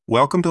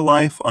Welcome to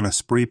Life on a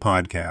Spree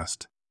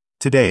podcast.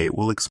 Today,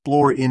 we'll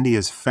explore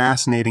India's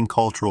fascinating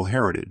cultural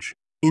heritage.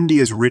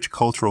 India's rich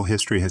cultural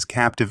history has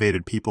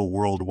captivated people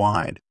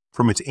worldwide,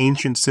 from its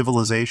ancient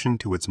civilization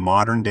to its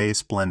modern-day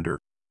splendor.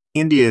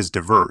 India is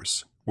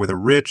diverse, with a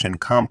rich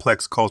and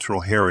complex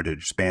cultural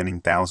heritage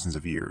spanning thousands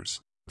of years.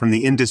 From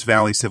the Indus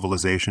Valley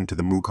Civilization to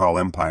the Mughal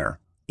Empire,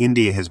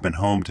 India has been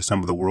home to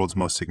some of the world's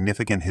most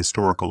significant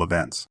historical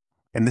events,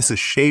 and this has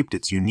shaped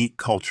its unique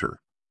culture.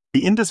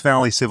 The Indus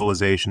Valley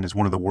Civilization is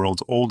one of the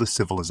world's oldest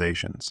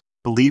civilizations,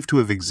 believed to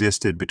have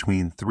existed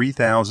between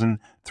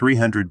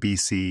 3,300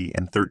 BC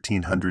and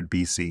 1300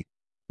 BC.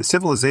 The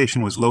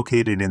civilization was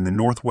located in the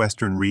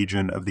northwestern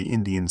region of the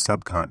Indian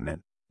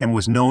subcontinent and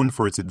was known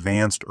for its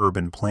advanced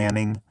urban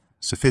planning,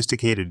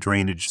 sophisticated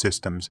drainage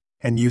systems,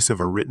 and use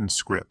of a written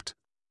script.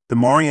 The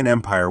Mauryan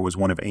Empire was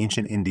one of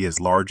ancient India's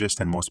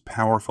largest and most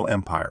powerful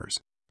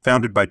empires,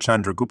 founded by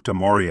Chandragupta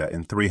Maurya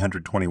in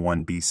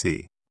 321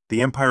 BC.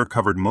 The empire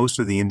covered most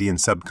of the Indian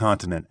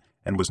subcontinent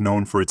and was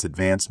known for its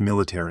advanced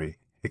military,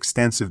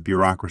 extensive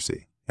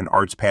bureaucracy, and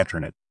arts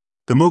patronage.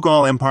 The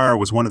Mughal Empire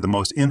was one of the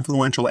most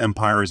influential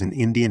empires in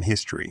Indian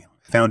history,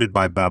 founded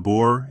by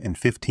Babur in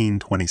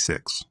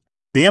 1526.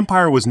 The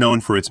empire was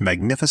known for its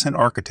magnificent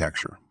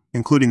architecture,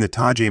 including the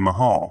Taj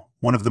Mahal,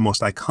 one of the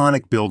most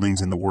iconic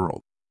buildings in the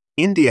world.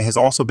 India has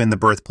also been the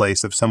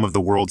birthplace of some of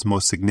the world's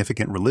most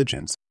significant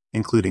religions,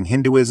 including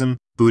Hinduism,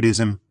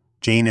 Buddhism,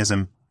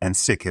 Jainism, and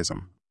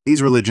Sikhism.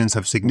 These religions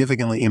have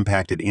significantly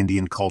impacted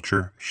Indian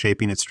culture,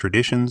 shaping its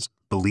traditions,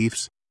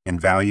 beliefs,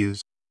 and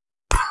values.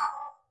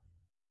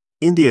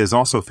 India is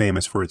also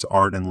famous for its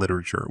art and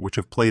literature, which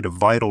have played a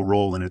vital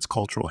role in its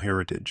cultural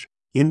heritage.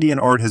 Indian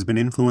art has been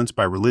influenced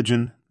by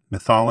religion,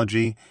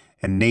 mythology,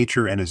 and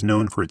nature and is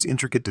known for its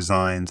intricate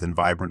designs and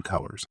vibrant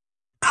colors.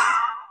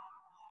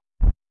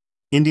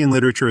 Indian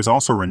literature is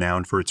also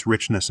renowned for its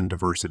richness and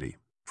diversity.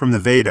 From the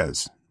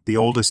Vedas, the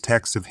oldest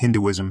texts of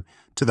Hinduism,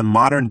 to the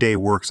modern-day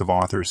works of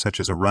authors such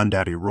as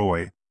Arundhati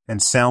Roy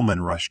and Salman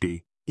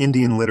Rushdie,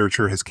 Indian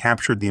literature has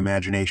captured the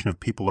imagination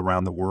of people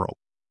around the world.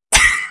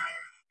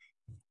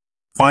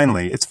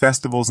 Finally, its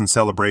festivals and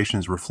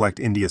celebrations reflect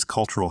India's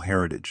cultural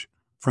heritage.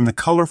 From the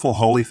colorful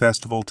Holi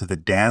festival to the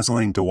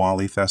dazzling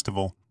Diwali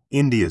festival,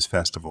 India's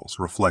festivals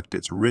reflect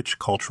its rich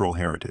cultural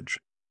heritage.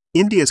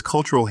 India's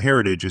cultural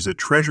heritage is a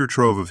treasure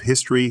trove of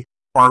history,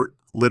 art,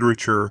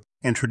 literature,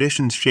 and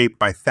traditions shaped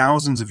by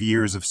thousands of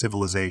years of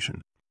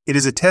civilization. It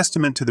is a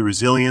testament to the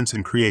resilience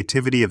and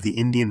creativity of the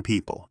Indian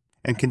people,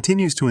 and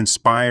continues to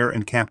inspire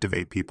and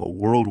captivate people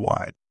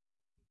worldwide.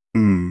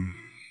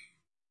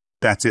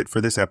 That's it for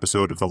this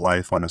episode of the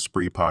Life on a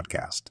Spree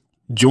podcast.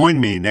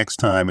 Join me next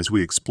time as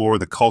we explore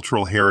the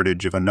cultural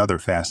heritage of another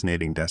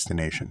fascinating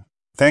destination.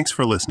 Thanks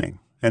for listening,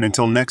 and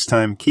until next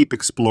time, keep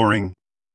exploring,